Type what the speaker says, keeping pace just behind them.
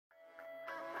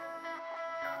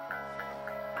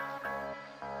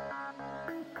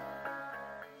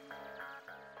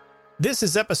This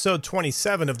is episode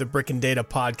 27 of the Brick and Data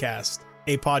Podcast,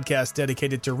 a podcast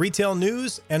dedicated to retail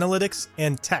news, analytics,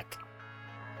 and tech.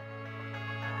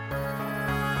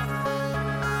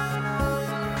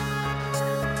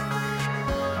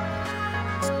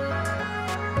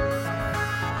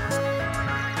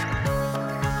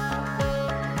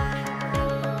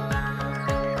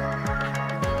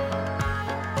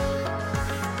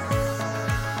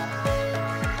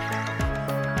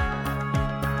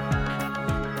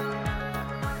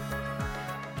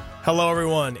 Hello,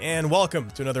 everyone, and welcome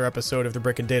to another episode of the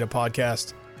Brick and Data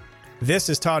Podcast. This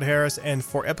is Todd Harris, and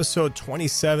for episode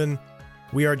 27,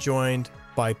 we are joined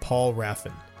by Paul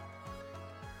Raffin.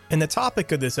 And the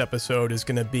topic of this episode is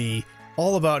going to be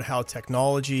all about how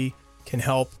technology can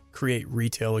help create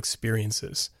retail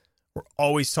experiences. We're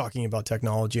always talking about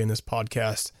technology in this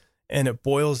podcast, and it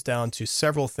boils down to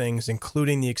several things,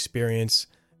 including the experience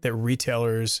that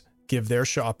retailers give their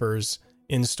shoppers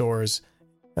in stores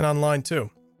and online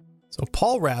too. So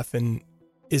Paul Raffin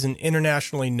is an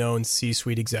internationally known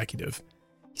C-suite executive.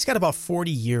 He's got about 40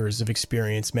 years of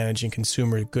experience managing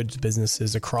consumer goods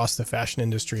businesses across the fashion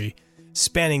industry,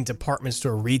 spanning department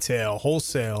store retail,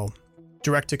 wholesale,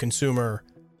 direct-to-consumer,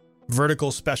 vertical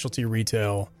specialty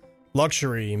retail,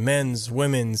 luxury, men's,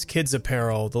 women's, kids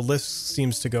apparel. The list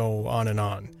seems to go on and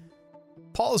on.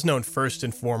 Paul is known first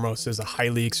and foremost as a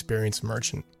highly experienced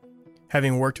merchant,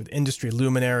 having worked with industry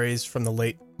luminaries from the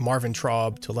late Marvin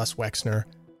Traub to Les Wexner,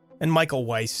 and Michael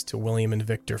Weiss to William and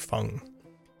Victor Fung.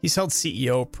 He's held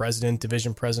CEO, president,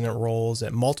 division president roles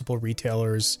at multiple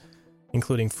retailers,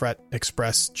 including Fret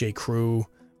Express, J. Crew,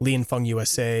 Li and Fung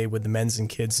USA with the Men's and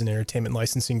Kids and Entertainment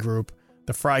Licensing Group,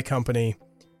 the Fry Company.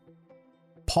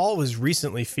 Paul was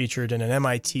recently featured in an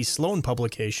MIT Sloan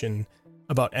publication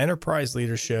about enterprise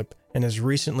leadership and has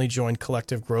recently joined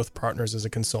Collective Growth Partners as a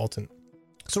consultant.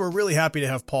 So we're really happy to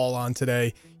have Paul on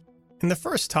today. And the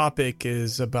first topic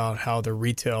is about how the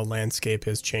retail landscape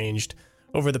has changed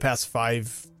over the past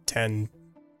 5, 10,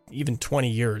 even 20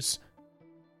 years.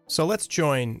 So let's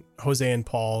join Jose and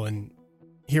Paul and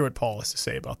hear what Paul has to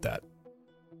say about that.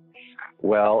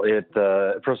 Well,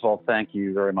 first of all, thank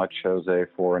you very much, Jose,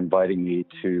 for inviting me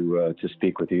to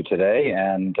speak with you today.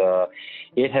 And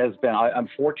it has been, I'm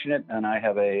fortunate, and I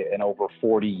have an over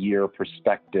 40-year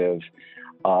perspective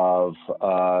of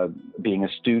being a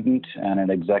student and an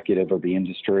executive of the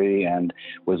industry, and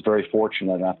was very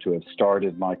fortunate enough to have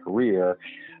started my career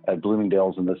at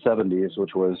Bloomingdale's in the 70s,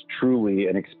 which was truly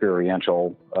an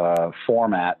experiential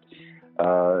format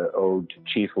owed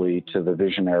chiefly to the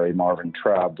visionary Marvin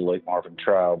Traub, the late Marvin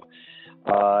Traub.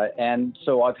 And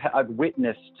so I've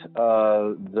witnessed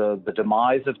the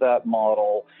demise of that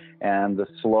model and the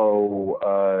slow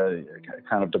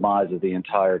kind of demise of the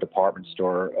entire department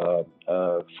store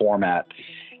format,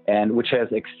 and which has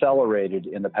accelerated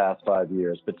in the past 5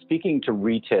 years. But speaking to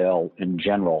retail in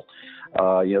general,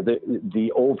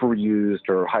 the overused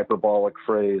or hyperbolic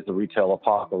phrase, the retail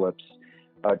apocalypse,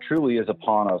 truly is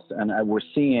upon us, and we're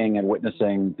seeing and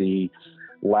witnessing the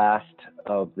last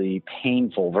of the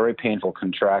very painful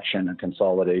contraction and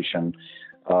consolidation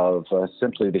of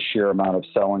simply the sheer amount of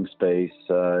selling space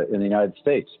in the United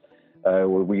States.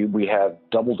 We have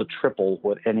double to triple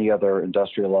what any other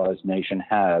industrialized nation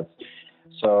has.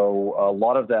 So a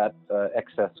lot of that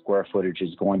excess square footage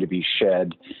is going to be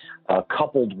shed,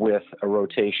 coupled with a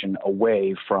rotation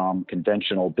away from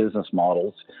conventional business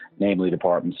models, namely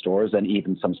department stores and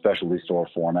even some specialty store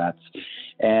formats.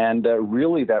 And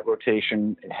really that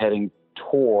rotation heading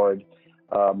toward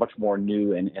much more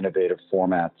new and innovative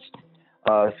formats.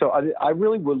 So I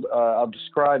really will, I'll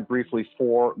describe briefly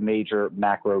 4 major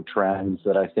macro trends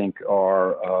that I think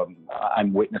are,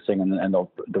 I'm witnessing and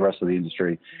the rest of the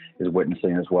industry is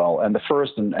witnessing as well. And the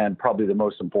first and probably the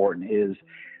most important is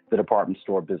the department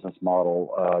store business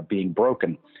model being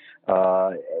broken.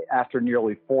 After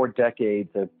nearly 4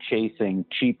 decades of chasing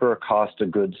cheaper cost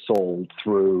of goods sold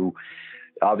through,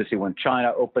 obviously when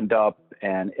China opened up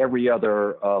and every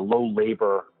other low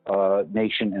labor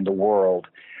nation in the world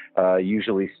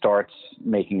usually starts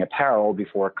making apparel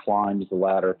before it climbs the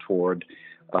ladder toward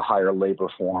higher labor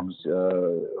forms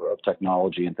of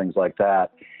technology and things like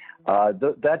that.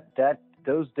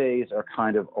 Those days are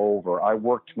kind of over. I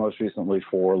worked most recently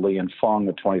for Li and Fung,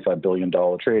 a $25 billion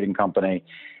trading company,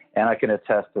 and I can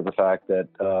attest to the fact that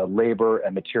labor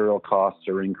and material costs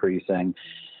are increasing.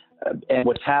 And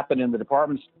what's happened in the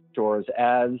department stores,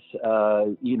 as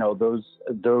those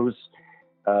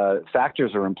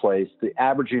factors are in place, the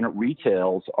average unit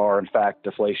retails are in fact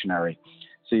deflationary.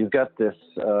 So you've got this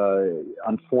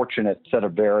unfortunate set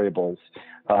of variables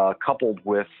coupled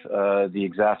with the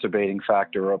exacerbating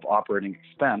factor of operating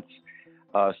expense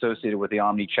associated with the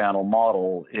omni-channel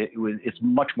model, it's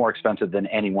much more expensive than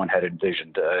anyone had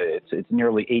envisioned. It's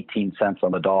nearly 18 cents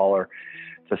on the dollar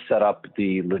to set up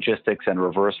the logistics and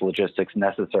reverse logistics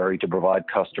necessary to provide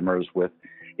customers with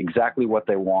exactly what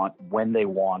they want, when they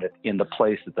want it, in the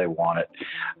place that they want it.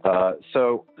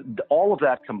 So all of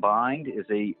that combined is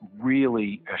a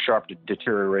really sharp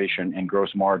deterioration in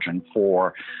gross margin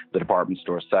for the department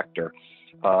store sector.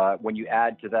 When you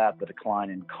add to that the decline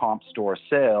in comp store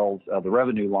sales, the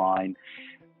revenue line,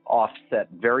 offset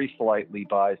very slightly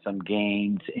by some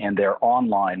gains in their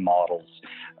online models,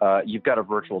 you've got a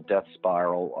virtual death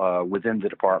spiral within the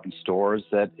department stores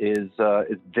that is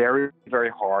very, very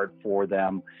hard for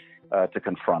them to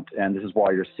confront. And this is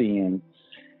why you're seeing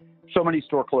so many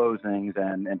store closings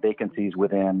and vacancies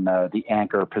within the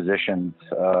anchor positions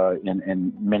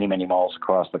in many, many malls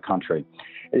across the country.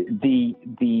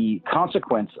 The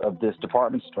consequence of this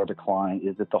department store decline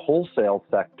is that the wholesale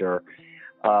sector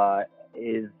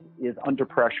is under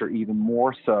pressure even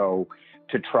more so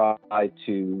to try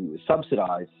to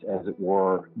subsidize, as it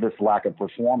were, this lack of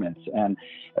performance. And,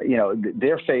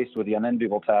 they're faced with the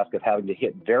unenviable task of having to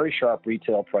hit very sharp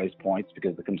retail price points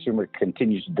because the consumer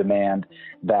continues to demand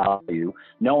value,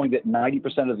 knowing that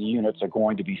 90% of the units are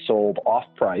going to be sold off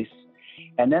price.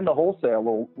 And then the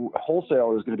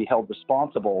wholesaler is going to be held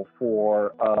responsible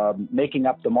for making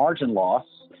up the margin loss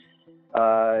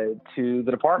to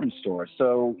the department store.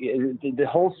 So the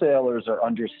wholesalers are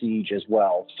under siege as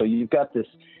well. So you've got this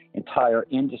entire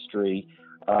industry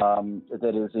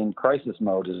that is in crisis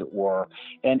mode, as it were.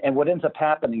 And what ends up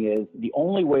happening is the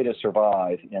only way to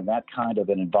survive in that kind of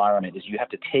an environment is you have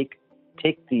to take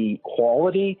the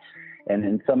quality and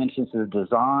in some instances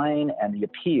design and the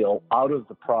appeal out of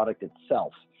the product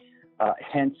itself.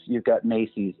 Hence, you've got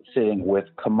Macy's sitting with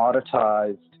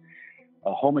commoditized,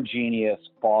 a homogeneous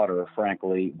fodder,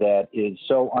 frankly, that is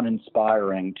so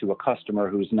uninspiring to a customer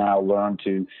who's now learned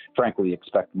to, frankly,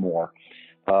 expect more.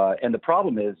 And the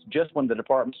problem is, just when the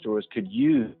department stores could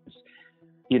use,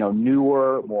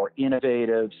 newer, more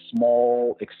innovative,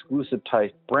 small, exclusive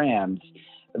type brands,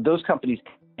 those companies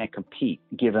can't compete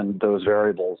given those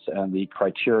variables and the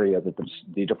criteria that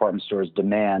the department stores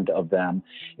demand of them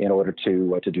in order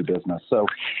to do business. So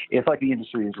it's like the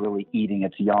industry is really eating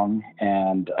its young,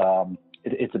 and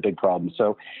it's a big problem.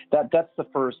 So that's the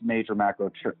first major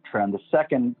macro trend. The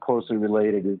second, closely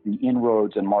related, is the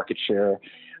inroads and market share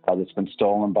that's been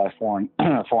stolen by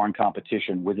foreign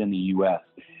competition within the U.S.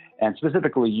 And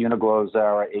specifically Uniqlo,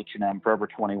 Zara, H&M, Forever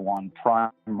 21,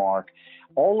 Primark.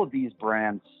 All of these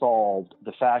brands solved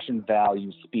the fashion,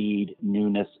 value, speed,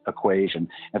 newness equation.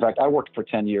 In fact, I worked for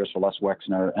 10 years for Les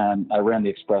Wexner, and I ran the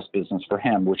Express business for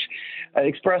him, which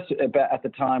Express at the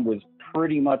time was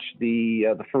pretty much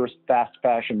the first fast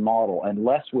fashion model. And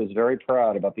Les was very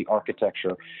proud about the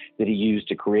architecture that he used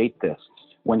to create this.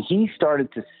 When he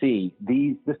started to see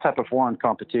this type of foreign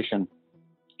competition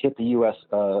hit the U.S.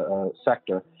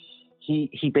 sector,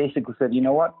 he basically said, you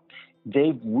know what?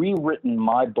 They've rewritten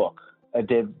my book.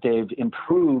 They've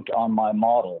improved on my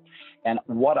model. And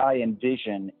what I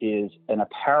envision is an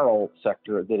apparel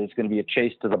sector that is going to be a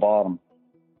chase to the bottom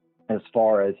as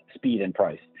far as speed and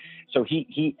price. So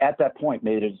he at that point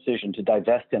made a decision to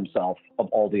divest himself of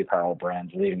all the apparel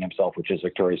brands, leaving himself with just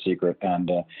Victoria's Secret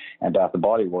and Bath &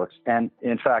 Body Works. And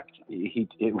in fact,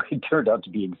 it turned out to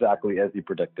be exactly as he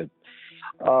predicted.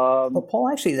 Well, Paul,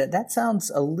 actually, that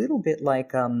sounds a little bit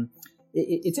like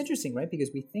it's interesting, right?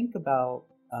 Because we think about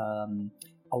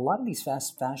a lot of these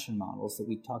fast fashion models that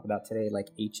we talk about today, like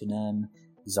H&M,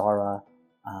 Zara,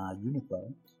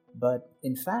 Uniqlo. But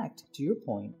in fact, to your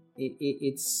point,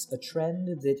 it's a trend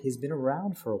that has been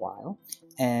around for a while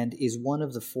and is one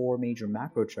of the four major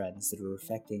macro trends that are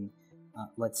affecting,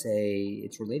 let's say,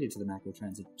 it's related to the macro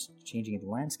trends that's changing in the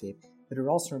landscape, but it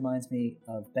also reminds me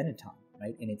of Benetton,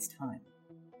 right, in its time.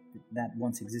 That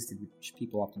once existed, which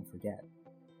people often forget.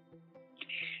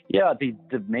 Yeah,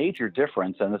 the major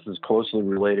difference, and this is closely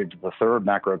related to the third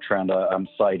macro trend I'm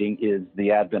citing, is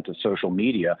the advent of social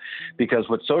media. Because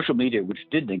what social media, which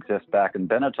didn't exist back in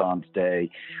Benetton's day,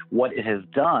 what it has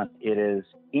done, it has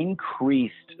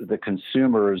increased the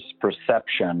consumer's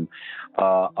perception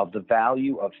of the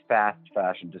value of fast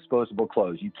fashion, disposable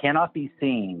clothes. You cannot be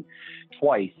seen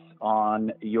twice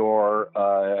on your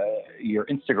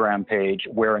Instagram page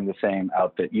wearing the same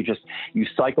outfit. You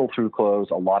cycle through clothes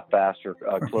a lot faster.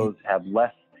 Clothes have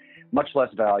much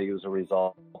less value as a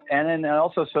result. And then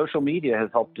also social media has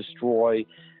helped destroy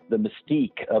the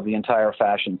mystique of the entire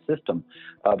fashion system,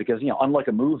 because unlike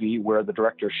a movie where the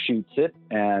director shoots it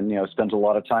and spends a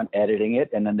lot of time editing it,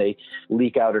 and then they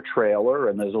leak out a trailer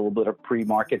and there's a little bit of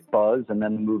pre-market buzz and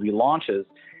then the movie launches.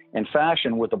 And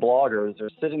fashion with the bloggers, they're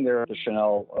sitting there at the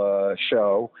Chanel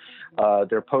show.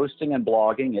 They're posting and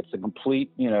blogging. It's a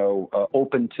complete,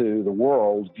 open to the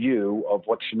world view of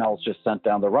what Chanel's just sent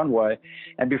down the runway.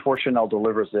 And before Chanel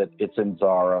delivers it, it's in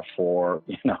Zara for,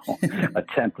 a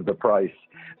tenth of the price.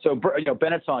 So,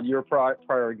 Benetton, your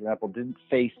prior example, didn't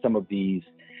face some of these,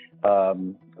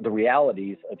 the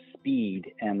realities of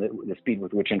speed and the speed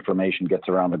with which information gets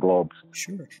around the globe.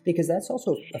 Sure, because that's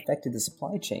also affected the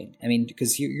supply chain. I mean,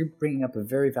 because you're bringing up a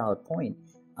very valid point,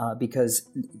 because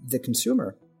the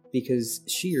consumer, because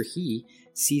she or he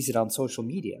sees it on social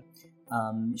media,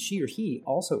 she or he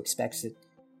also expects it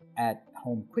at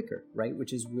home quicker, right?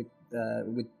 Which is with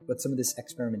what some of this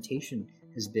experimentation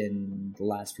has been the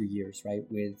last few years, right?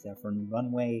 With from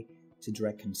runway to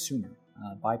direct consumer,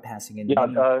 bypassing it.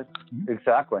 Yeah,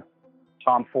 exactly.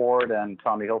 Tom Ford and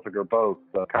Tommy Hilfiger both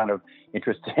kind of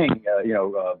interesting,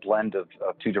 blend of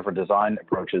two different design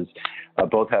approaches.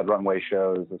 Both had runway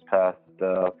shows this past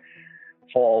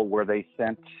fall where they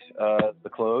sent the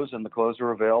clothes, and the clothes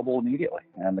were available immediately,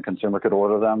 and the consumer could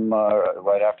order them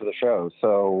right after the show.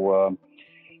 So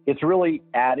it's really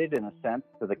added, in a sense,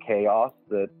 to the chaos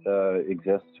that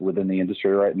exists within the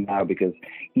industry right now, because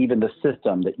even the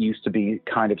system that used to be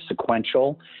kind of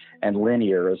sequential and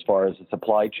linear as far as the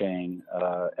supply chain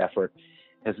effort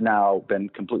has now been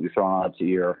completely thrown on its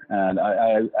ear. And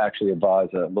I actually advise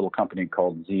a little company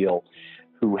called Zeal,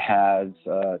 who has,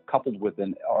 coupled with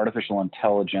an artificial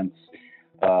intelligence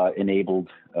enabled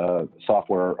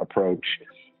software approach,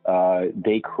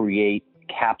 they create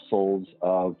capsules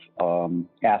of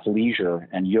athleisure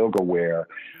and yoga wear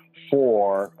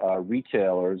for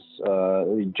retailers,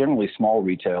 generally small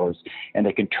retailers, and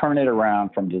they can turn it around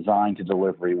from design to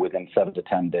delivery within 7 to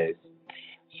 10 days.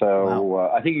 So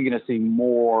wow. I think you're going to see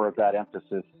more of that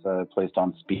emphasis placed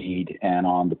on speed and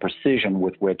on the precision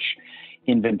with which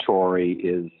inventory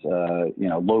is,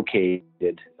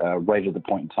 located right at the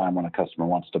point in time when a customer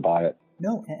wants to buy it.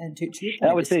 No, and to your point,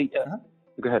 and I would say,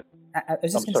 go ahead. I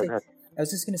was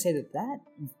just going to say that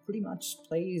pretty much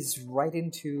plays right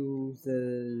into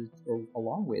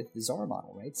along with the Zara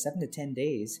model, right? 7 to 10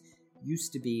 days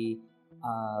used to be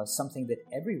something that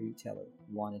every retailer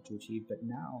wanted to achieve, but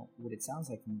now what it sounds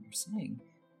like from what you're saying,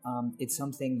 it's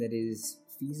something that is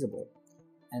feasible.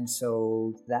 And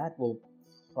so that will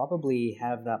probably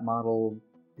have that model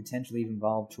potentially even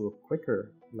evolve to a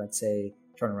quicker, let's say,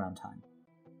 turnaround time.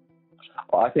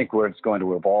 Well, I think where it's going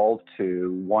to evolve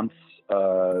to, once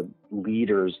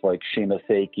leaders like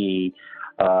Shimaseki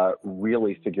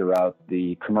really figure out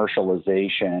the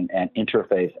commercialization and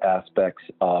interface aspects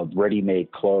of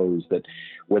ready-made clothes, that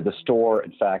where the store,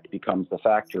 in fact, becomes the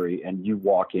factory, and you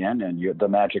walk in and the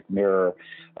magic mirror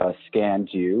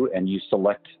scans you, and you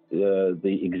select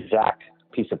the exact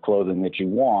piece of clothing that you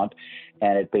want,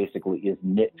 and it basically is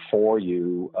knit for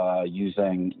you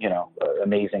using,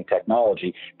 amazing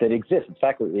technology that exists. In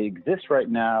fact, it exists right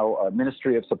now.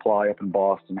 Ministry of Supply up in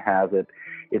Boston has it.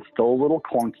 It's still a little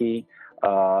clunky,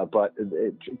 but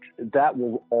that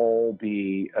will all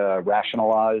be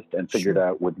rationalized and figured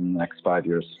out within the next 5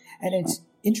 years. And it's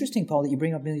interesting, Paul, that you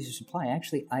bring up Ministry of Supply.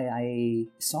 Actually, I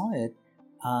saw it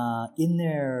in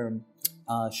their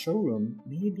showroom,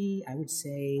 maybe I would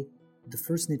say the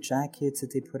first knit jackets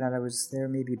that they put out, I was there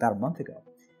maybe about a month ago,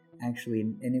 actually,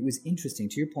 and it was interesting,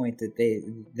 to your point, that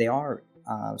they are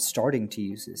starting to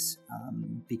use this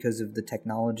because of the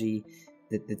technology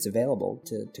that's available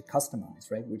to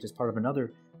customize, right? Which is part of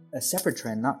a separate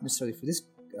trend, not necessarily for this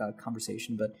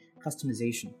conversation, but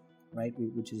customization, right?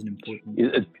 Which is an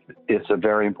important. It's a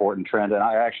very important trend, and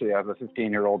I actually have a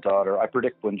 15-year-old daughter. I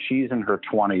predict when she's in her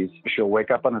 20s, she'll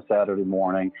wake up on a Saturday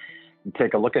morning,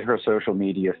 take a look at her social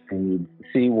media feed,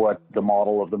 see what the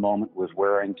model of the moment was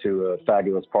wearing to a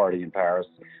fabulous party in Paris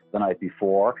the night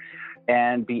before,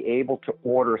 and be able to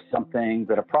order something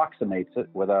that approximates it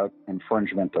without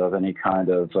infringement of any kind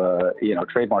of,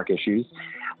 trademark issues,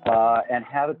 and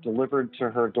have it delivered to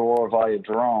her door via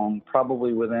drone,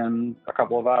 probably within a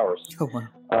couple of hours. Oh,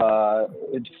 wow.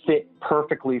 It fit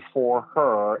perfectly for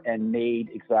her and made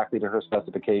exactly to her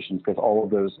specifications, because all of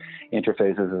those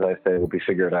interfaces, as I say, will be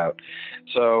figured out.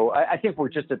 So I think we're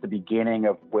just at the beginning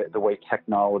of the way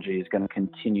technology is going to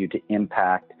continue to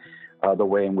impact the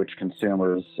way in which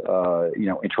consumers,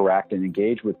 interact and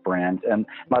engage with brands. And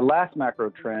my last macro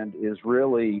trend is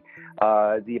really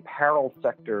the apparel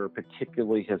sector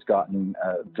particularly has gotten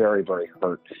very, very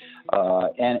hurt.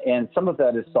 And some of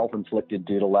that is self-inflicted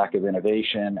due to lack of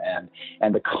innovation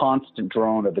and the constant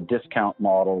drone of a discount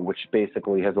model, which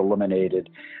basically has eliminated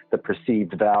the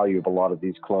perceived value of a lot of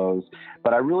these clothes.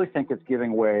 But I really think it's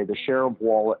giving way. The share of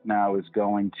wallet now is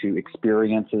going to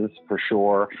experiences for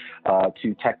sure,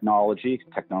 to technology.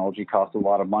 Technology costs a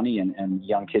lot of money, and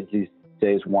young kids these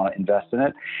days want to invest in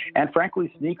it. And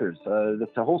frankly, sneakers. This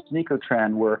whole sneaker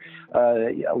trend where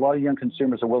a lot of young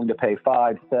consumers are willing to pay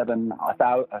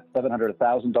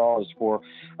 $700,000 for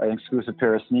an exclusive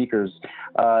pair of sneakers.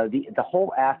 The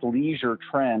whole athleisure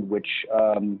trend, which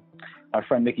our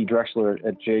friend Mickey Drexler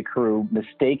at J. Crew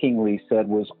mistakenly said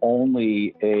was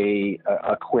only a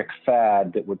quick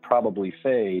fad that would probably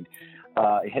fade,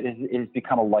 it has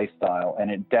become a lifestyle, and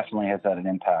it definitely has had an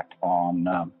impact on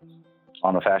the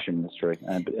fashion industry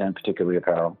and particularly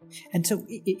apparel. And so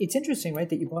it's interesting, right,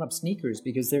 that you brought up sneakers,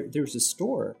 because there's a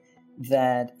store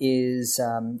that is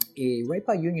right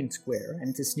by Union Square, and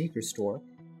it's a sneaker store,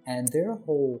 and their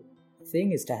whole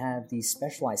thing is to have these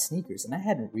specialized sneakers, and I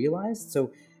hadn't realized.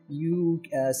 So you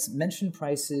mentioned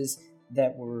prices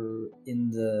that were in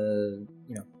the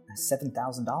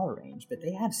 $7,000 range, but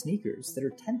they have sneakers that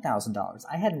are $10,000.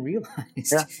 I hadn't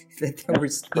realized that there were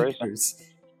sneakers.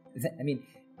 I mean,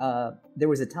 there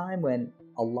was a time when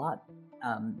a lot,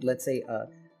 let's say a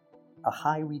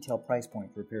high retail price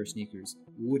point for a pair of sneakers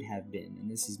would have been, and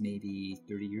this is maybe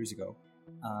 30 years ago,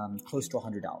 close to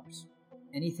 $100.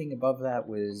 Anything above that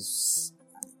was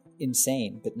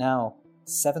insane, but now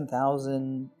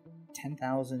 7,000,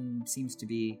 10,000 seems to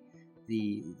be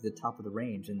the top of the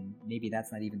range, and maybe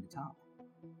that's not even the top.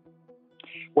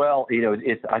 Well,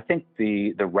 I think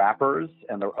the rappers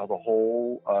and the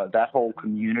whole that whole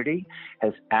community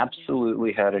has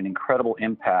absolutely had an incredible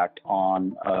impact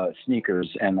on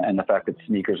sneakers and the fact that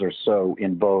sneakers are so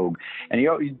in vogue. And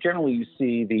generally you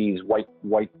see these white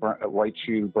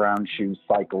shoe, brown shoe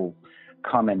cycles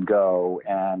come and go,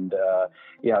 and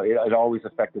it always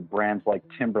affected brands like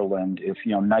Timberland. If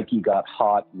Nike got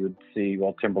hot, you'd see,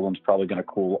 well, Timberland's probably going to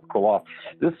cool off.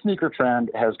 This sneaker trend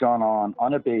has gone on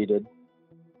unabated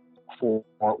for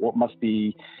what must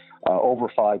be over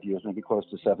 5 years, maybe close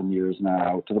to 7 years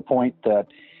now, to the point that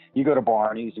you go to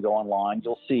Barney's, you go online,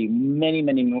 you'll see many,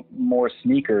 many more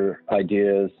sneaker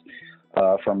ideas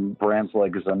from brands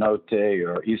like Zanotti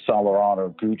or Yves Saint Laurent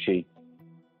or Gucci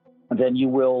than you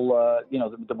will,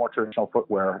 the more traditional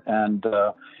footwear, and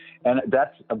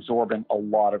that's absorbing a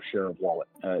lot of share of wallet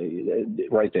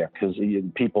right there, because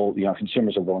people,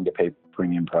 consumers are willing to pay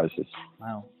premium prices.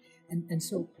 Wow, and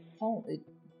so Paul,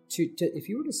 if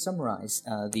you were to summarize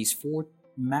these four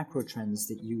macro trends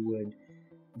that you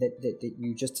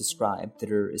just described,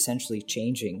 that are essentially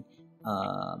changing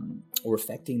or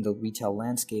affecting the retail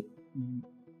landscape,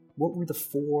 what were the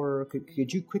four?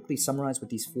 Could you quickly summarize what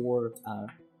these four?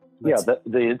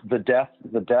 The death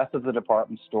of the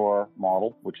department store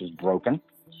model, which is broken.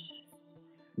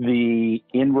 The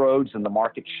inroads in the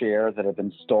market share that have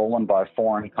been stolen by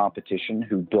foreign competition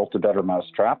who built a better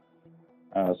mousetrap.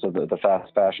 So the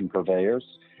fast fashion purveyors.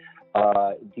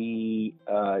 The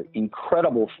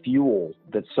incredible fuel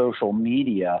that social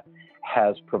media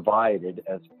has provided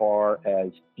as far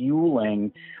as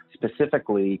fueling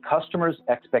specifically customers'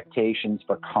 expectations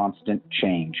for constant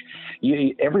change.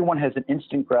 Everyone has an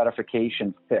instant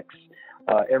gratification fix.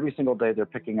 Every single day they're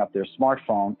picking up their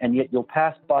smartphone, and yet you'll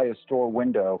pass by a store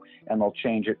window and they'll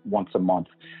change it once a month.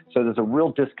 So there's a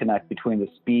real disconnect between the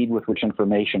speed with which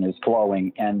information is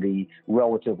flowing and the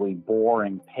relatively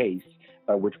boring pace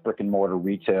which brick and mortar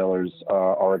retailers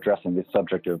are addressing the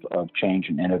subject of change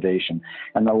and innovation.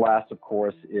 And the last, of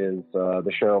course, is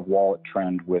the share of wallet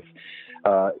trend with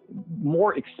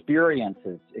more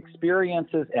experiences.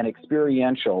 Experiences and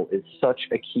experiential is such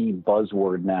a key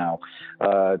buzzword now.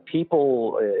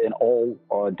 People in all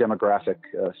demographic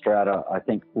strata, I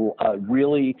think,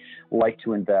 really like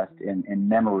to invest in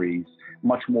memories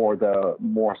much more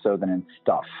so than in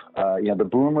stuff. The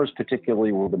boomers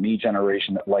particularly were the me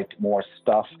generation that liked more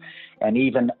stuff, and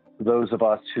even those of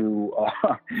us who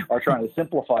are trying to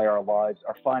simplify our lives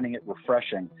are finding it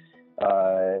refreshing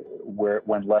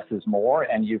when less is more,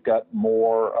 and you've got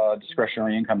more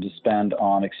discretionary income to spend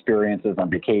on experiences,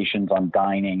 on vacations, on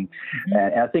dining.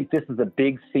 Mm-hmm. And I think this is a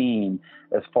big theme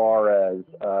as far as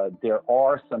there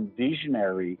are some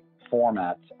visionary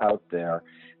formats out there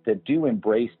that do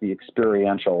embrace the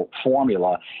experiential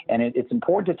formula. And it's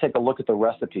important to take a look at the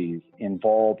recipes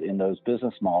involved in those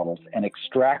business models and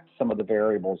extract some of the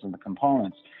variables and the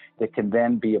components that can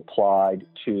then be applied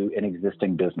to an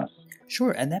existing business.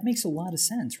 Sure, and that makes a lot of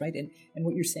sense, right? And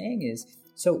what you're saying is,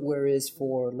 so whereas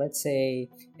for, let's say,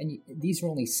 and these are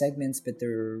only segments, but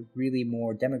they're really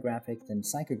more demographic than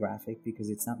psychographic because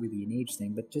it's not really an age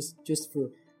thing, but just for,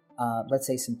 let's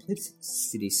say,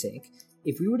 simplicity's sake,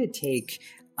 if we were to take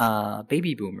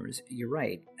baby boomers, you're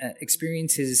right,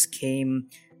 experiences came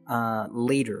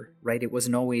later, right? It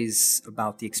wasn't always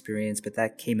about the experience, but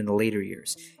that came in the later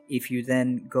years. If you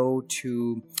then go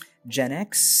to Gen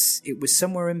X, it was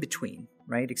somewhere in between,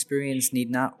 right? Experience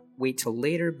need not wait till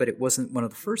later, but it wasn't one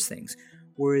of the first things.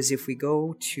 Whereas if we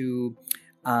go to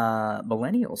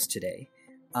millennials today,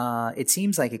 it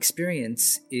seems like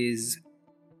experience is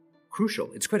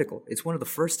crucial. It's critical. It's one of the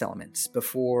first elements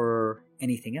before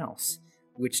anything else,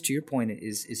 which to your point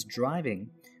is driving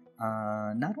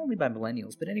not only by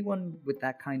millennials, but anyone with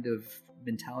that kind of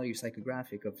mentality or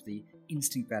psychographic of the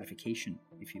instant gratification,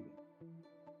 if you will.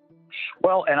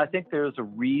 Well, and I think there's a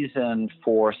reason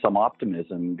for some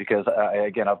optimism because,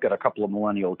 again, I've got a couple of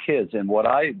millennial kids, and what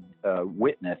I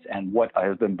witness and what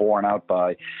has been borne out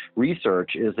by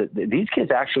research is that these kids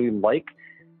actually like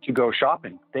to go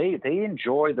shopping. They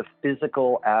enjoy the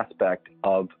physical aspect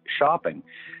of shopping.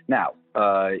 Now,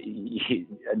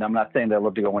 and I'm not saying they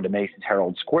love to go into Macy's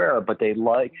Herald Square, but they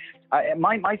like.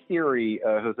 My theory,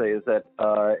 Jose, is that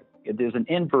there's an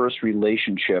inverse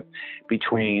relationship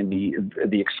between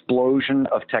the explosion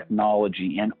of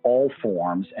technology in all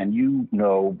forms, and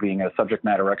being a subject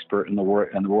matter expert in the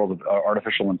world of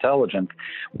artificial intelligence,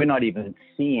 we're not even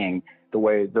seeing the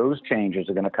way those changes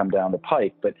are going to come down the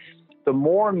pike. But the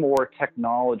more and more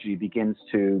technology begins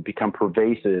to become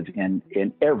pervasive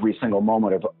in every single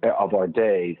moment of our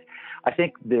days, I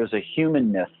think there's a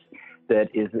humanness that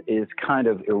is kind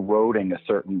of eroding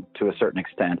to a certain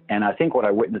extent. And I think what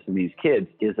I witness in these kids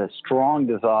is a strong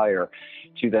desire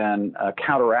to then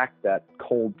counteract that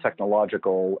cold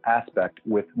technological aspect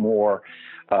with more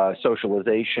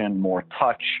socialization, more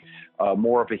touch,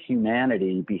 more of a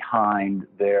humanity behind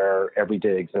their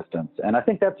everyday existence. And I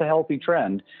think that's a healthy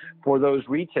trend for those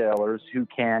retailers who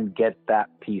can get that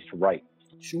piece right.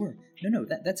 Sure. No,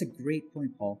 that's a great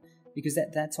point, Paul, because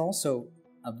that's also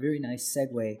a very nice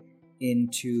segue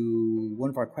into one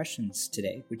of our questions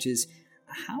today, which is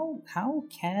how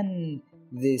can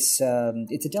this,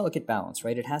 it's a delicate balance,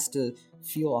 right? It has to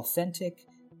feel authentic,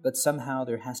 but somehow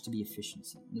there has to be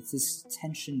efficiency. It's this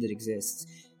tension that exists.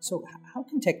 So how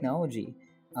can technology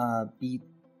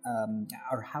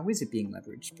or how is it being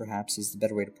leveraged, perhaps is the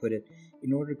better way to put it,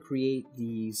 in order to create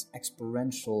these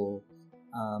experiential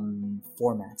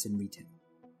formats in retail?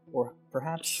 Or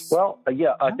perhaps... Well,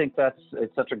 I think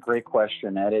it's such a great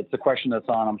question, Ed. It's a question that's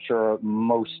on, I'm sure,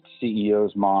 most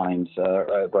CEOs' minds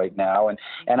right now.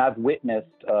 And I've witnessed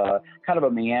kind of a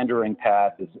meandering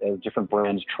path as different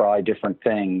brands try different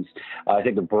things. I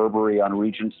think the Burberry on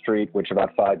Regent Street, which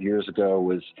about 5 years ago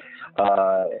was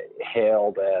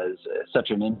hailed as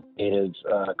such an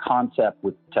innovative concept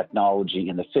with technology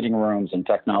in the fitting rooms and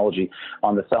technology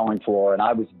on the selling floor. And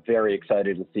I was very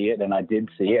excited to see it, and I did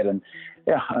see it. And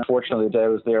yeah, unfortunately, the day I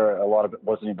was there, a lot of it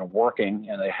wasn't even working,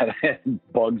 and they had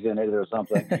bugs in it or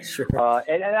something. Sure.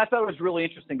 And I thought it was really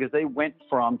interesting because they went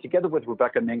from, together with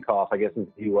Rebecca Minkoff, I guess is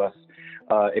the U.S.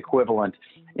 Equivalent,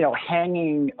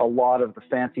 hanging a lot of the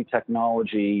fancy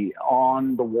technology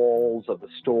on the walls of the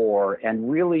store, and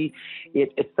really,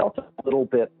 it felt a little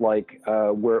bit like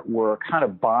we're kind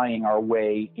of buying our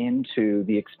way into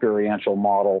the experiential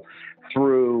model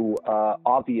through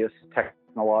obvious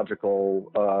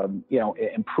technological,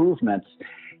 improvements.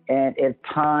 And at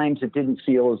times it didn't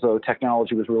feel as though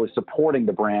technology was really supporting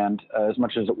the brand as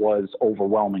much as it was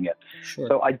overwhelming it. Sure.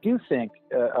 So I do think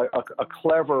a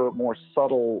clever, more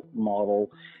subtle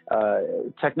model,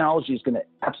 technology is going to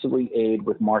absolutely aid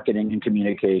with marketing and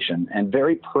communication, and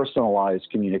very personalized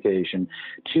communication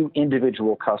to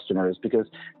individual customers, because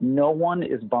no one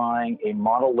is buying a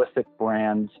monolithic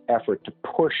brand's effort to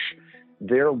push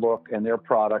their look and their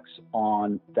products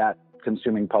on that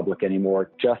consuming public anymore.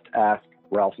 Just ask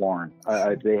Ralph Lauren.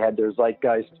 They had their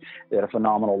Zeitgeist. They had a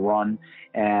phenomenal run,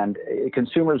 and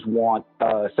consumers want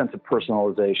a sense of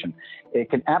personalization.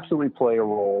 It can absolutely play a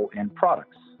role in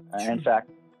products. In fact,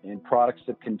 in products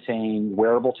that contain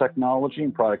wearable technology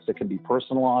and products that can be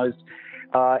personalized.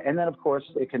 And then, of course,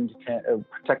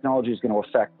 technology is going to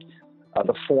affect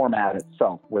the format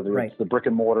itself, whether it's the brick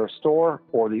and mortar store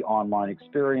or the online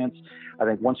experience. I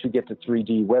think once we get to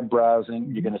 3D web browsing,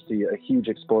 you're going to see a huge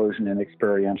explosion in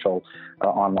experiential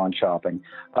online shopping.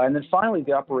 And then finally,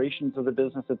 the operations of the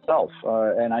business itself.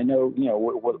 And I know,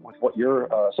 with what you're,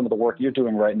 some of the work you're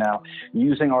doing right now,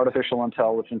 using artificial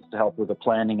intelligence to help with the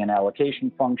planning and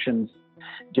allocation functions,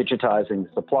 digitizing the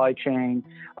supply chain,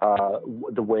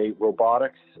 the way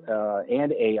robotics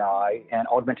and AI and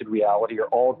augmented reality are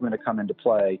all going to come into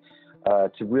play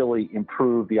to really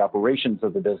improve the operations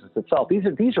of the business itself.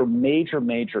 These are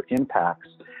major impacts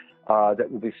that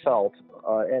will be felt.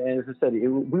 And as I said,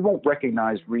 we won't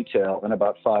recognize retail in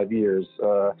about 5 years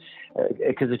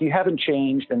because if you haven't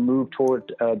changed and moved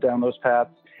toward down those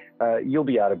paths, you'll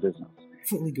be out of business. I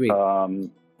fully agree.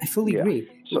 I fully agree.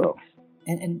 So.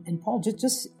 And Paul,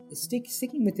 just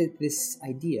sticking with this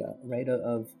idea, right,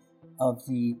 of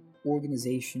the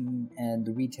organization and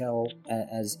the retail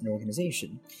as an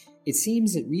organization, it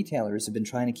seems that retailers have been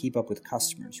trying to keep up with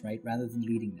customers, right, rather than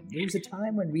leading them. There was a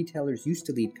time when retailers used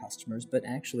to lead customers, but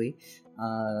actually,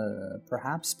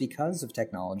 perhaps because of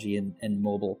technology and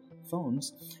mobile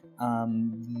phones,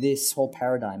 this whole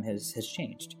paradigm has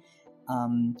changed.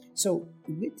 So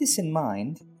with this in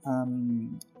mind,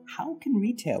 how can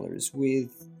retailers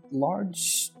with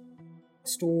large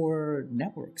store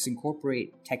networks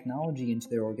incorporate technology into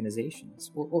their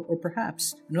organizations? Or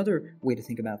perhaps another way to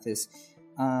think about this,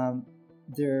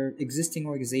 their existing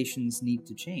organizations need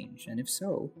to change. And if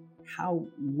so, how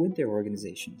would their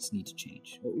organizations need to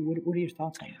change? What are your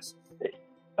thoughts on this?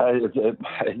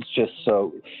 It's just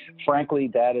so, frankly,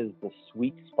 that is the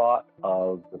sweet spot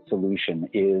of the solution,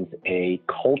 is a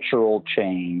cultural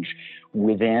change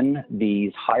within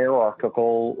these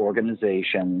hierarchical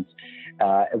organizations.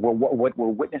 What we're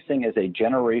witnessing is a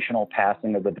generational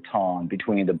passing of the baton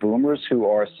between the boomers who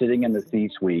are sitting in the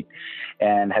C-suite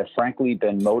and have frankly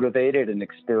been motivated and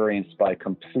experienced by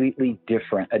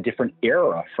a different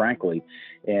era, frankly,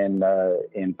 in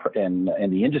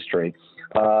the industry.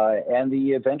 And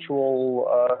the eventual,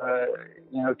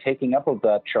 taking up of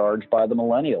that charge by the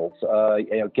millennials.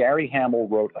 Gary Hamel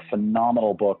wrote a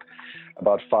phenomenal book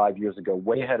about 5 years ago,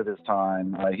 way ahead of his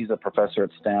time. He's a professor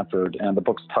at Stanford, and the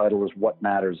book's title is What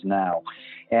Matters Now.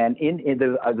 And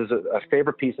there's a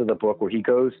favorite piece of the book where he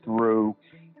goes through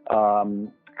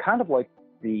kind of like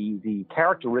the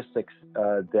characteristics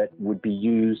that would be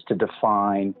used to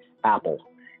define Apple.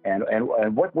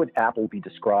 And what would Apple be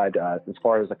described as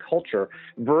far as a culture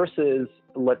versus,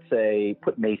 let's say,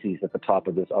 put Macy's at the top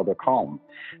of this other column.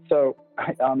 So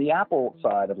on the Apple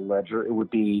side of the ledger, it would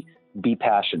be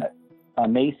passionate.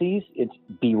 On Macy's, it's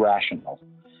be rational.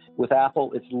 With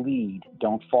Apple, it's lead,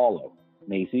 don't follow.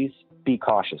 Macy's, be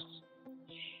cautious.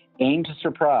 Aim to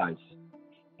surprise.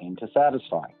 Aim to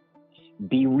satisfy.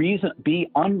 Be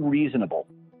unreasonable.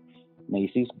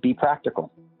 Macy's, be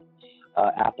practical.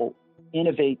 Apple,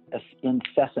 innovate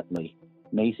incessantly.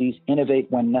 Macy's, innovate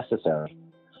when necessary.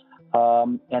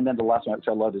 And then the last one, which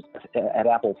I love, is at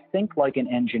Apple, think like an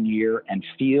engineer and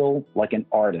feel like an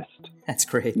artist. That's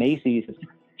great. Macy's,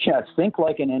 think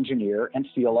like an engineer and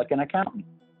feel like an accountant.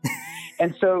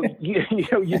 And so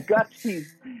you've got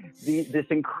this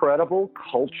incredible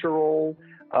cultural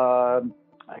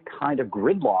kind of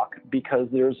gridlock because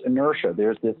there's inertia.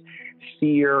 There's this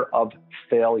fear of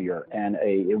failure, and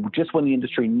just when the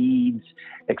industry needs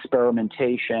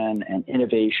experimentation and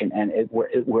innovation, and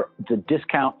where the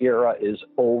discount era is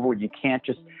over, you can't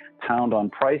just pound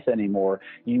on price anymore.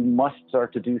 You must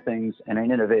start to do things in an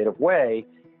innovative way.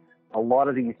 A lot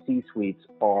of these C-suites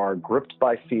are gripped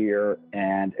by fear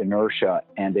and inertia,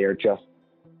 and they're just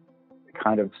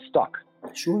kind of stuck.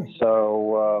 Sure.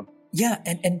 So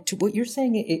and to what you're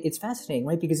saying, it's fascinating,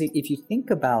 right? Because if you think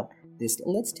about this,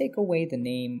 let's take away the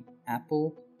name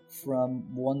Apple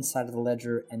from one side of the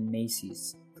ledger and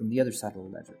Macy's from the other side of the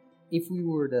ledger. If we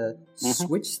were to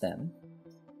switch them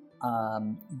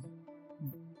and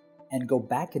go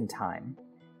back in time,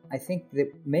 I think that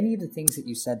many of the things that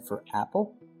you said for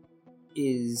Apple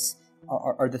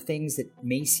are the things that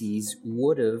Macy's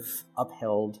would have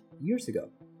upheld years ago,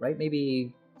 right?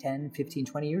 Maybe 10, 15,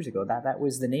 20 years ago. That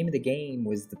was the name of the game,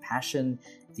 was the passion,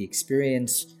 the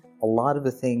experience, a lot of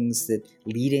the things that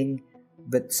leading,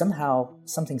 but somehow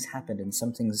something's happened and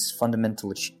something's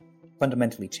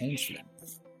fundamentally changed for them.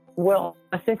 Well,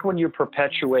 I think when you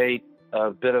perpetuate a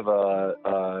bit of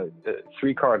a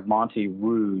three-card Monte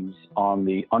ruse on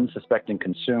the unsuspecting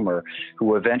consumer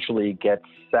who eventually gets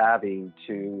savvy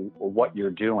to what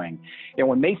you're doing.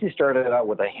 When Macy's started out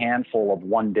with a handful of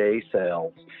one-day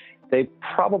sales, they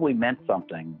probably meant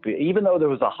something. Even though there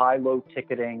was a high-low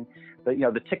ticketing,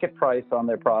 the ticket price on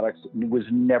their products was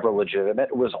never legitimate.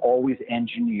 It was always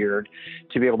engineered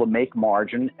to be able to make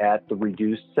margin at the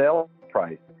reduced sale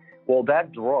price. Well,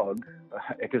 that drug,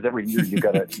 because every year you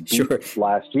got to beat Sure.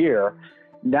 last year,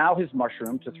 now has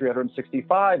mushroomed to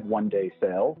 365 one-day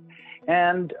sales.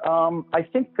 And I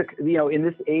think in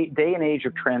this day and age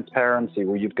of transparency,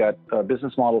 where you've got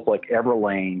business models like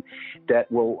Everlane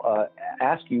that will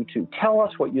ask you to tell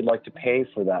us what you'd like to pay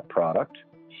for that product.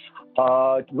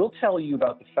 We'll tell you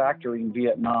about the factory in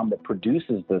Vietnam that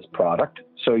produces this product,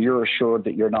 so you're assured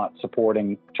that you're not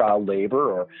supporting child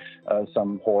labor or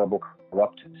some horrible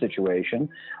corrupt situation.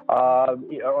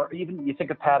 Or even you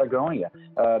think of Patagonia.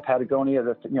 Patagonia,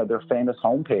 their famous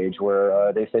homepage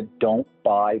where they said, "Don't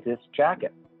buy this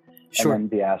jacket." Sure. And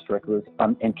then the asterisk was,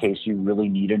 in case you really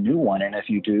need a new one, and if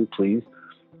you do, please,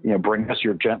 bring us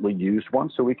your gently used one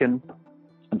so we can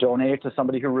donate it to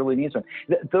somebody who really needs one.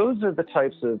 Those are the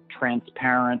types of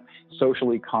transparent,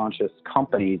 socially conscious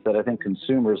companies that I think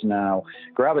consumers now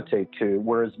gravitate to.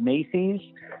 Whereas Macy's,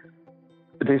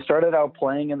 they started out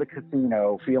playing in the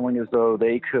casino, feeling as though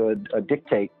they could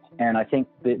dictate. And I think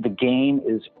the game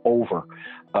is over.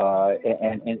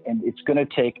 And it's going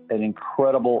to take an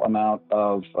incredible amount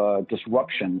of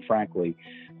disruption, frankly,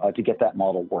 to get that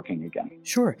model working again.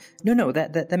 Sure. No,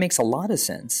 that makes a lot of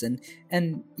sense.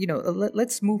 And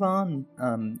let's move on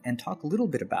and talk a little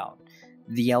bit about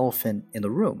the elephant in the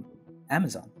room,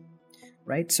 Amazon,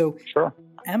 right? So sure.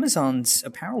 Amazon's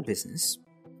apparel business,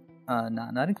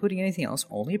 not including anything else,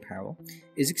 only apparel,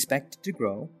 is expected to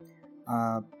grow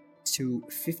to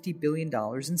 $50 billion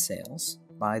in sales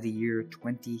by the year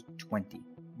 2020,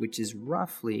 which is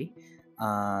roughly,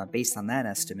 based on that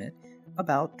estimate,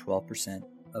 about 12%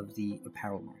 of the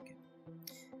apparel market.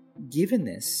 Given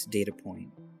this data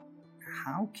point,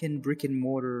 how can brick and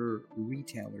mortar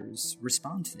retailers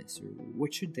respond to this, or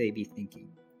what should they be thinking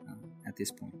at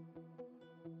this point?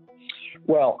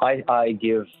 Well, I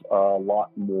give a lot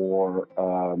more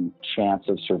chance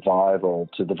of survival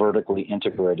to the vertically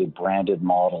integrated branded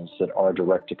models that are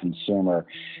direct to consumer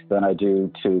than I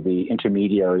do to the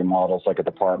intermediary models like a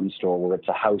department store where it's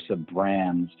a house of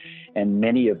brands, and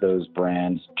many of those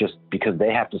brands, just because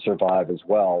they have to survive as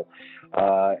well,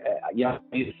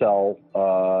 you sell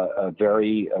a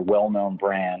very well-known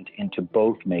brand into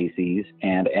both Macy's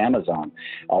and Amazon.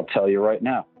 I'll tell you right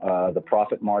now, the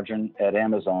profit margin at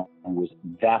Amazon was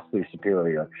vastly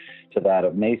superior to that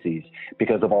of Macy's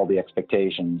because of all the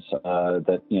expectations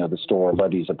that the store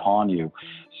levies upon you.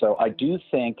 So I do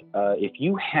think if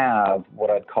you have what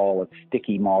I'd call a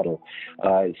sticky model,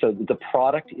 so the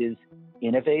product is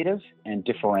innovative and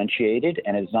differentiated,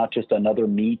 and it's not just another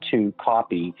Me Too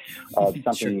copy of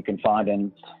something Sure. you can find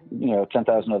in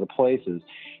 10,000 other places.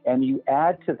 And you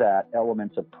add to that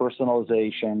elements of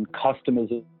personalization,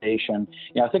 customization.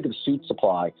 I think of Suit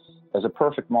Supply as a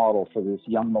perfect model for this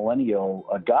young millennial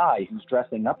guy who's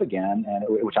dressing up again, and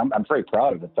which I'm very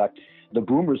proud of. In fact, the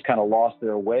boomers kind of lost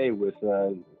their way with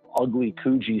ugly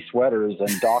Coogee sweaters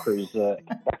and Dockers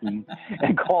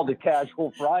and called it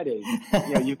Casual Fridays.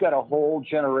 You've got a whole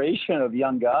generation of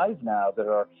young guys now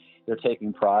that they're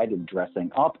taking pride in dressing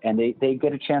up, and they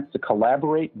get a chance to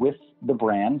collaborate with the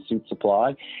brand Suit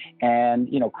Supply and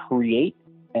create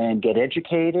and get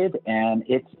educated, and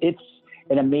it's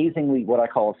an amazingly what I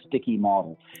call a sticky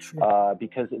model,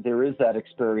 because there is that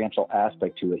experiential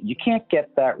aspect to it. You can't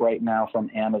get that right now from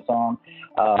Amazon.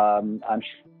 I'm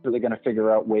sure they're going to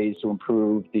figure out ways to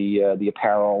improve the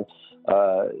apparel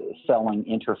selling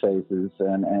interfaces,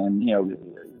 and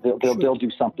they'll do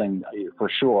something for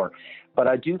sure. But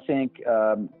I do think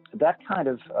that kind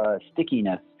of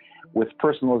stickiness with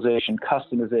personalization,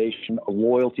 customization, a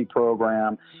loyalty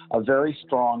program, a very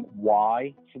strong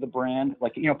why for the brand.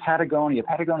 Like, Patagonia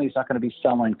is not going to be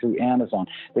selling through Amazon.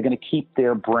 They're going to keep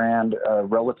their brand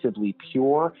relatively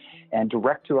pure and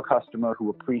direct to a customer who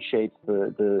appreciates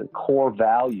the core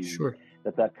values Sure.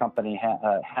 that company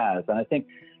has. And I think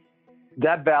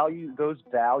those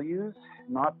values,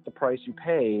 not the price you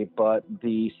pay, but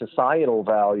the societal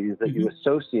values that you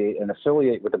associate and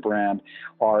affiliate with the brand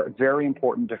are very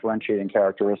important differentiating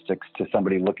characteristics to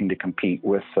somebody looking to compete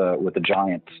with the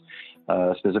giants,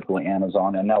 specifically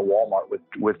Amazon and now Walmart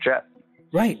with Jet.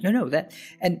 Right. No, that,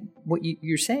 and what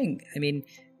you're saying, I mean,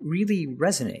 really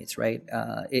resonates, right?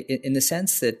 In the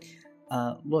sense that,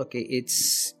 look, we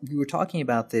were talking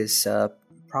about this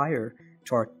prior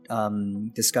to our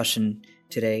discussion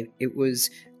today. It was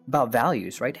about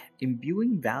values, right?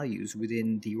 Imbuing values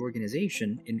within the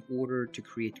organization in order to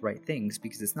create the right things,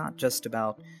 because it's not just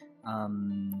about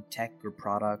tech or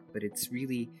product, but it's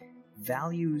really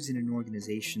values in an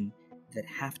organization that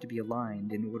have to be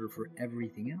aligned in order for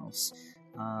everything else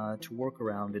to work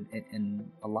around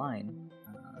and align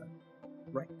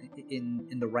right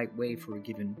in the right way for a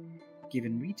given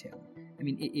retailer. I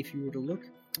mean, if you were to look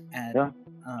at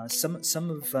some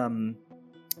of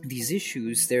these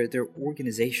issues, they're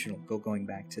organizational. Going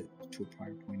back to a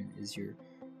prior point, as you're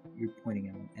pointing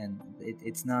out, and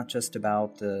it's not just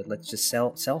about let's just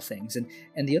sell things.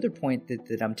 And the other point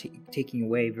that I'm taking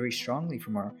away very strongly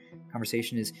from our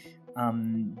conversation is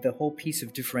the whole piece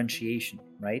of differentiation,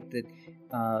 right?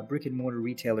 That brick and mortar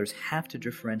retailers have to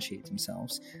differentiate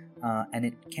themselves, and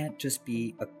it can't just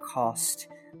be a cost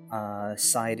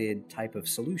sided type of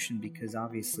solution, because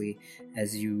obviously,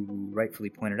 as you rightfully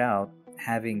pointed out,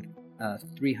 having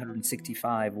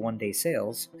 365 one-day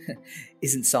sales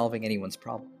isn't solving anyone's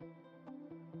problem.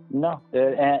 No,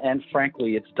 and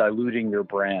frankly, it's diluting your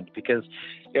brand, because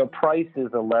price is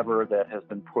a lever that has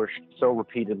been pushed so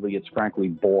repeatedly, it's frankly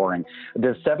boring.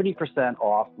 Does 70%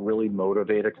 off really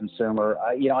motivate a consumer?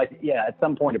 At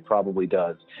some point it probably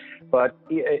does. But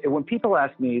when people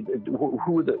ask me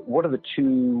what are the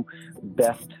two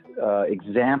best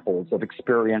examples of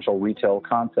experiential retail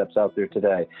concepts out there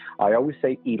today, I always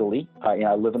say Eataly.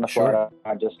 I live in the Flatiron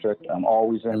district. I'm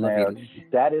always in there.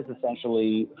 That is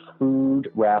essentially food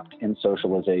wrapped in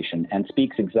socialization, and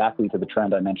speaks exactly to the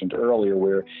trend I mentioned earlier,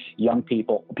 where young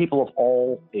people of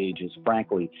all ages,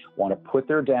 frankly, want to put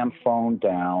their damn phone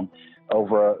down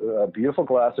over a beautiful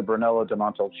glass of Brunello di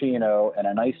Montalcino and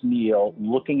a nice meal,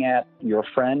 looking at your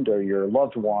friend or your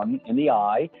loved one in the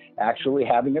eye, actually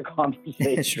having a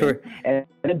conversation, and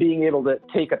then being able to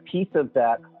take a piece of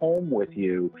that home with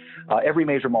you. Every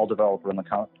major mall developer in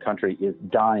the country is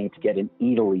dying to get an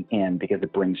Eataly in, because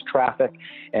it brings traffic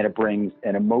and it brings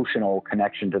an emotional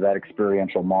connection to that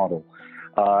experiential model.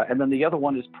 And then the other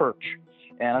one is Perch.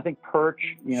 And I think Perch,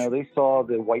 they saw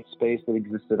the white space that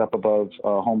existed up above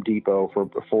Home Depot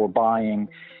for buying,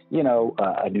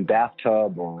 a new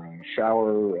bathtub or a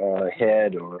shower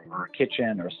head or a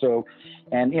kitchen or so,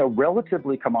 and,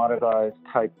 relatively commoditized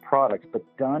type products, but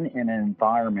done in an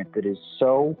environment that is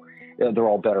so, they're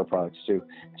all better products too,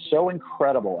 so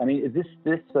incredible. I mean,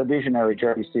 this visionary,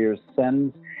 Jerry Sears,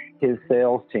 sends his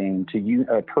sales team to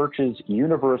Perch's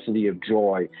University of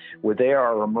Joy, where they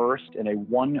are immersed in a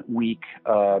 1 week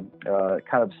kind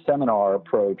of seminar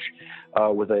approach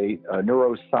with a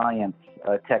neuroscience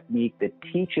technique that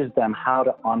teaches them how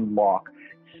to unlock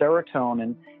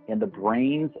serotonin in the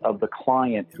brains of the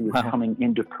client who is coming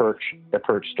into the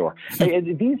Perch store.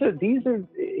 These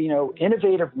are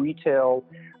innovative retail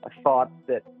thoughts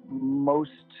that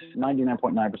most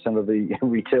 99.9% of the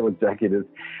retail executives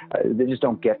they just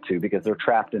don't get to, because they're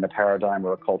trapped in a paradigm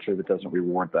or a culture that doesn't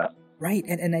reward that. Right,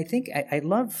 and I think I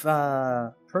love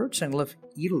Perch and I love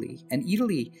Eataly, and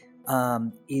Eataly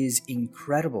is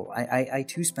incredible. I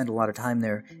too spend a lot of time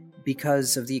there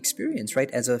because of the experience, right?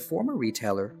 As a former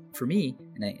retailer, for me,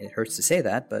 and it hurts to say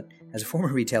that, but as a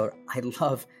former retailer, I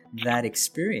love that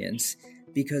experience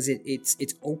because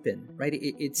it's open, right?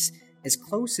 It's as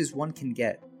close as one can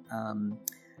get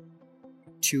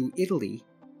to Italy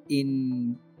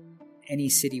in any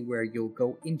city where you'll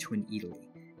go into an Eataly.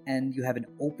 And you have an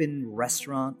open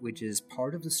restaurant, which is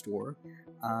part of the store.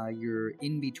 You're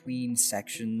in between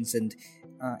sections, and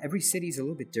every city is a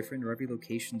little bit different, or every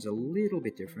location's a little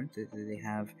bit different. They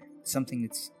have something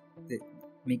that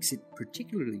makes it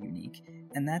particularly unique,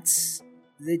 and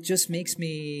it just makes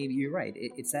me. You're right.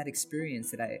 It's that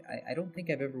experience that I don't think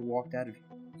I've ever walked out of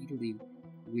Italy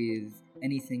with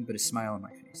anything but a smile on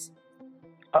my face.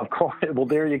 Of course. Well,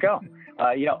 there you go.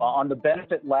 On the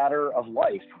benefit ladder of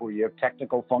life, where you have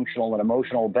technical, functional, and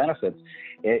emotional benefits,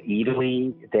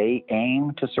 Eataly, they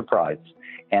aim to surprise.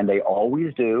 And they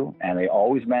always do, and they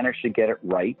always manage to get it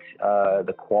right.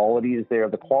 The quality is there.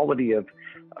 The quality of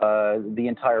the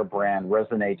entire brand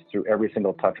resonates through every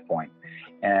single touch point.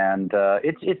 And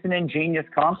it's an ingenious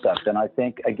concept. And I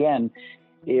think, again,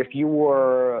 if you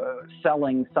were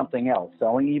selling something else,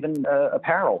 selling even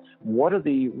apparel, what are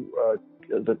the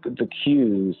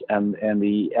cues and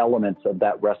the elements of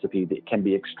that recipe that can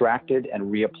be extracted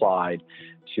and reapplied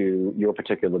to your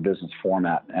particular business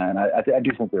format? And I do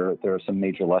think there are some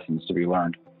major lessons to be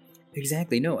learned.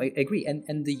 Exactly. No, I agree.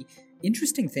 And the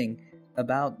interesting thing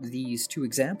about these two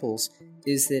examples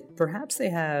is that perhaps they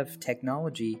have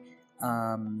technology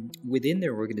within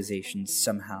their organizations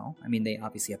somehow. I mean, they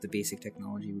obviously have the basic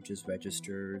technology, which is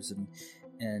registers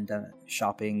and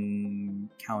shopping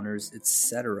counters,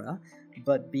 etc.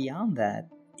 But beyond that,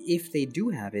 if they do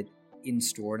have it in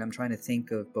store, and I'm trying to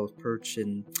think of both Perch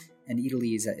and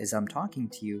Eataly as I'm talking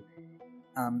to you,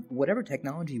 whatever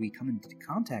technology we come into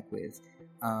contact with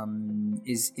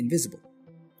is invisible.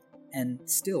 and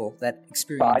still that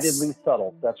experience. Decidedly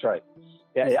subtle. That's right.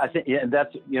 Yeah, I think, and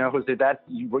that's, Jose,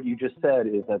 what you just said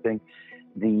is, I think,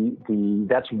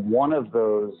 that's one of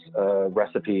those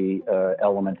recipe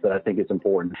elements that I think is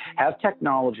important. Have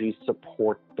technology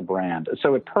support the brand.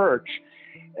 So at Perch,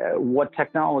 what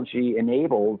technology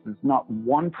enables is not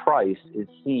one price is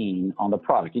seen on the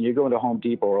product. And you go into Home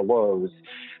Depot or Lowe's,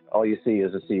 all you see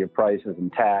is a sea of prices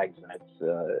and tags, and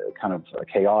it's kind of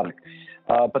chaotic.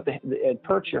 But at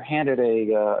Perch, you're handed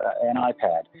an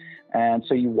iPad. And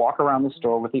so you walk around the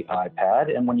store with the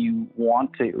iPad, and when you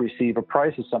want to receive a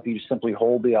price of something, you simply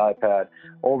hold the iPad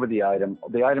over the item.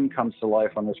 The item comes to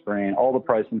life on the screen. All the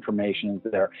price information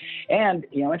is there. And,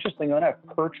 interestingly enough,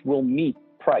 Perch will meet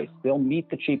price. They'll meet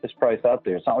the cheapest price out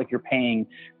there. It's not like you're paying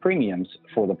premiums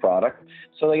for the product.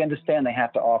 So they understand they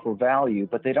have to offer value,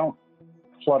 but they don't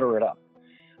clutter it up.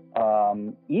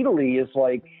 Eataly is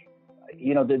like,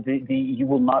 you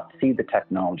will not see the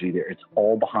technology there. It's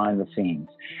all behind the scenes.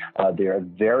 They are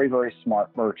very, very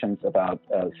smart merchants about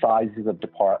sizes of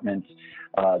departments,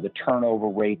 the turnover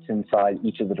rates inside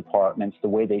each of the departments, the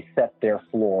way they set their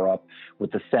floor up,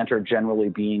 with the center generally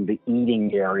being the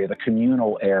eating area, the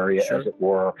communal area, sure, as it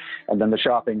were, and then the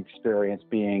shopping experience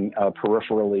being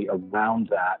peripherally around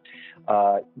that.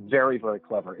 Very, very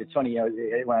clever. It's funny,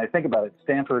 when I think about it,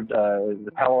 Stanford,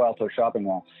 the Palo Alto shopping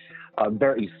mall,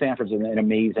 Stanford's an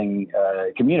amazing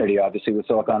community, obviously, with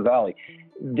Silicon Valley.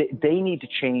 They need to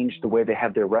change the way they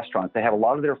have their restaurants. They have a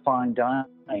lot of their fine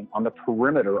dining on the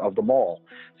perimeter of the mall.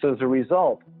 So as a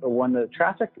result, when the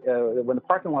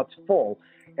parking lot's full,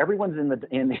 everyone's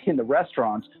in the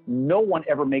restaurants. No one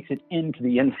ever makes it into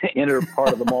the inner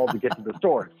part of the mall to get to the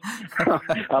stores,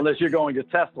 unless you're going to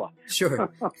Tesla. Sure,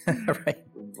 right.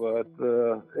 But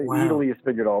Eataly has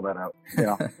figured all that out.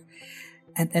 Yeah.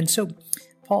 And so,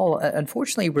 Paul,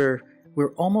 unfortunately,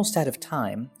 we're almost out of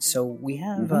time, so we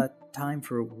have time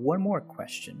for one more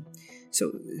question.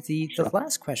 So the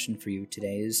last question for you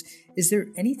today is there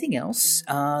anything else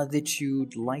that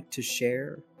you'd like to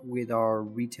share with our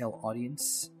retail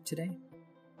audience today?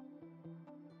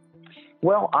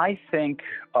 Well, I think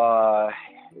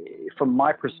from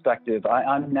my perspective,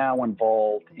 I'm now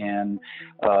involved in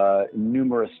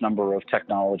numerous number of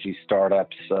technology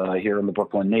startups here in the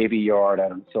Brooklyn Navy Yard,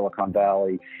 out in Silicon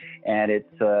Valley. And it's,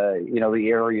 the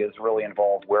areas really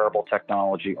involve wearable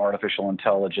technology, artificial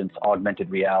intelligence,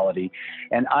 augmented reality.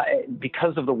 And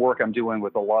because of the work I'm doing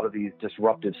with a lot of these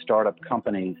disruptive startup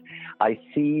companies, I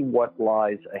see what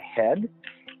lies ahead.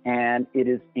 And it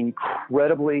is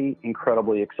incredibly,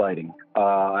 incredibly exciting.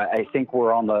 I think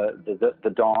we're on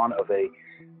the dawn of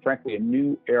frankly, a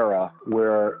new era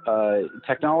where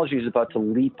technology is about to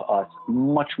leap us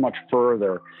much, much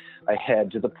further ahead,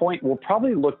 to the point we'll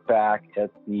probably look back at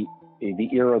the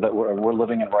era that we're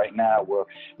living in right now, where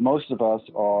most of us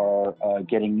are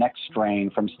getting neck strain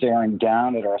from staring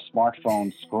down at our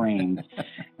smartphone screens.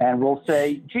 And we'll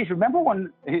say, geez, remember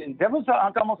when that was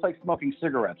almost like smoking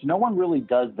cigarettes? No one really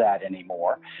does that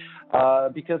anymore,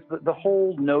 because the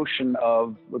whole notion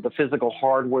of the physical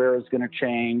hardware is going to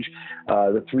change,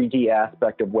 the 3D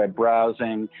aspect of web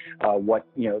browsing,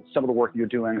 some of the work you're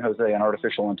doing, Jose, on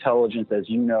artificial intelligence, as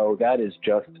you know, that is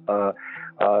just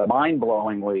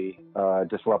mind-blowingly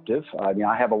disruptive. I mean,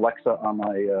 I have Alexa on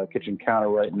my kitchen counter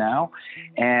right now,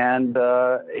 and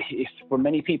for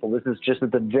many people, this is just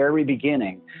at the very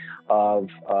beginning of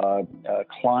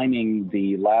climbing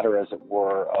the ladder, as it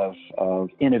were, of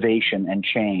innovation and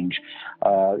change.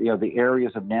 The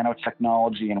areas of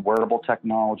nanotechnology and wearable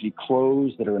technology,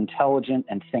 clothes that are intelligent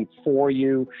and think for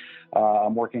you.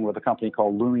 I'm working with a company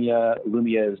called Lumia.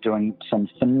 Lumia is doing some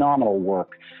phenomenal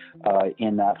work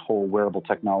in that whole wearable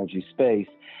technology space.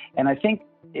 And I think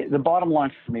the bottom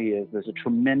line for me is there's a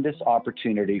tremendous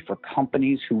opportunity for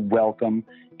companies who welcome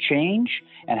change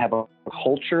and have a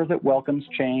culture that welcomes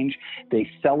change. They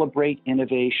celebrate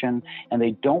innovation, and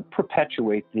they don't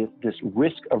perpetuate this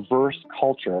risk-averse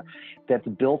culture that's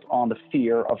built on the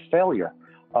fear of failure.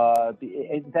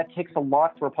 That takes a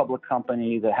lot for a public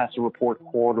company that has to report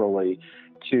quarterly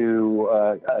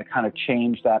to kind of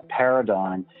change that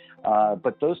paradigm.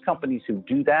 But those companies who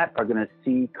do that are going to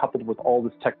see, coupled with all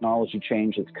this technology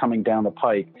change that's coming down the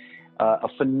pike, a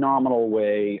phenomenal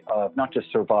way of not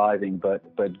just surviving, but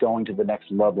going to the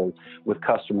next level with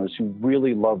customers who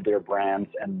really love their brands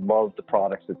and love the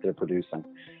products that they're producing.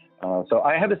 So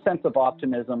I have a sense of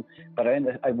optimism, but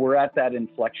we're at that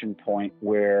inflection point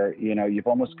where, you've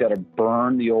almost got to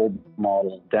burn the old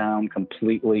model down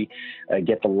completely,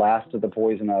 get the last of the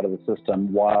poison out of the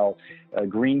system, while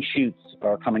green shoots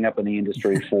are coming up in the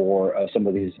industry for some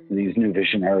of these new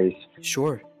visionaries.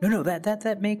 Sure. No,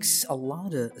 that makes a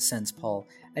lot of sense, Paul.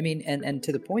 I mean, and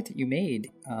to the point that you made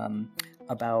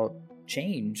about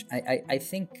change, I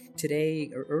think today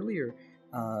or earlier,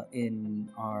 in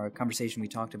our conversation, we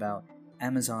talked about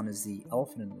Amazon as the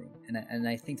elephant in the room, and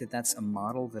I think that that's a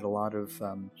model that a lot of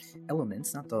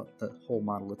elements, not the whole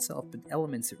model itself, but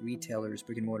elements that retailers,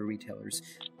 brick and mortar retailers,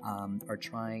 are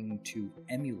trying to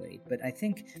emulate. But I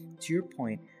think, to your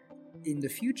point, in the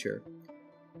future,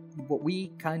 what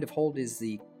we kind of hold is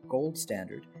the gold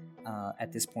standard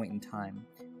at this point in time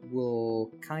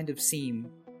will kind of seem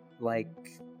like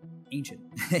ancient.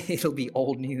 It'll be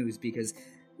old news, because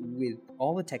with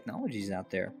all the technologies out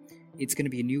there, it's going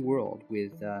to be a new world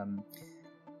with AR,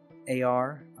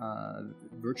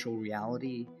 virtual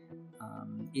reality.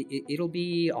 It'll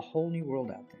be a whole new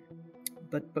world out there.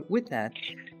 But with that,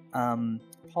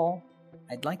 Paul,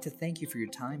 I'd like to thank you for your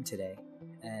time today,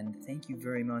 and thank you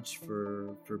very much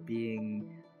for being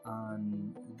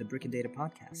on the Brick and Data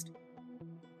podcast.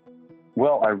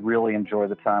 Well, I really enjoy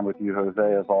the time with you, Jose,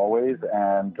 as always.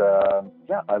 And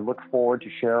I look forward to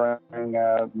sharing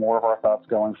more of our thoughts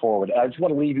going forward. I just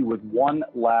want to leave you with one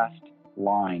last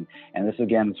line. And this,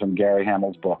 again, is from Gary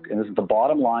Hamel's book. And this is the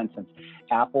bottom line: since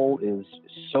Apple is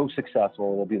so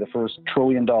successful, it'll be the first $1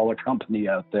 trillion company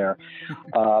out there.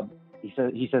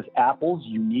 He says, Apple's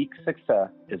unique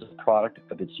success is a product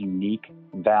of its unique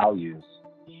values,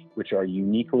 which are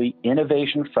uniquely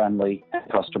innovation-friendly and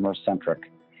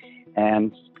customer-centric.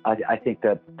 And I think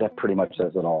that pretty much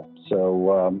says it all.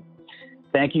 So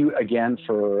thank you again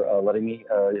for letting me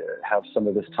have some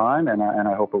of this time, and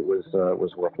I hope it was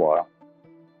worthwhile.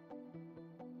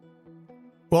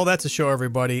 Well, that's a show,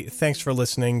 everybody. Thanks for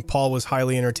listening. Paul was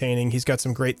highly entertaining. He's got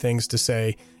some great things to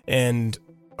say, and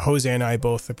Jose and I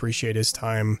both appreciate his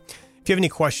time. If you have any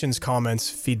questions, comments,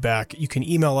 feedback, you can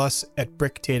email us at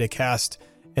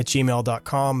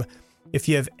brickdatacast@gmail.com. If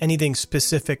you have anything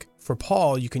specific for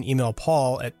Paul, you can email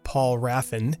Paul at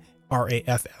paulraffin,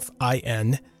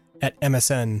 RAFFIN,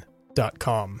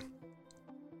 @msn.com.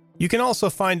 You can also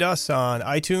find us on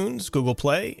iTunes, Google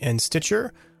Play, and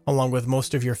Stitcher, along with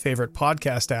most of your favorite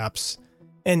podcast apps.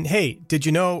 And hey, did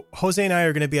you know Jose and I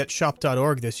are going to be at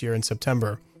shop.org this year in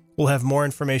September? We'll have more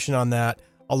information on that,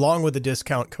 along with a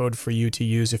discount code for you to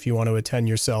use if you want to attend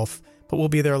yourself. But we'll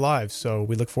be there live, so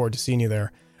we look forward to seeing you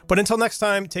there. But until next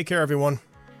time, take care, everyone.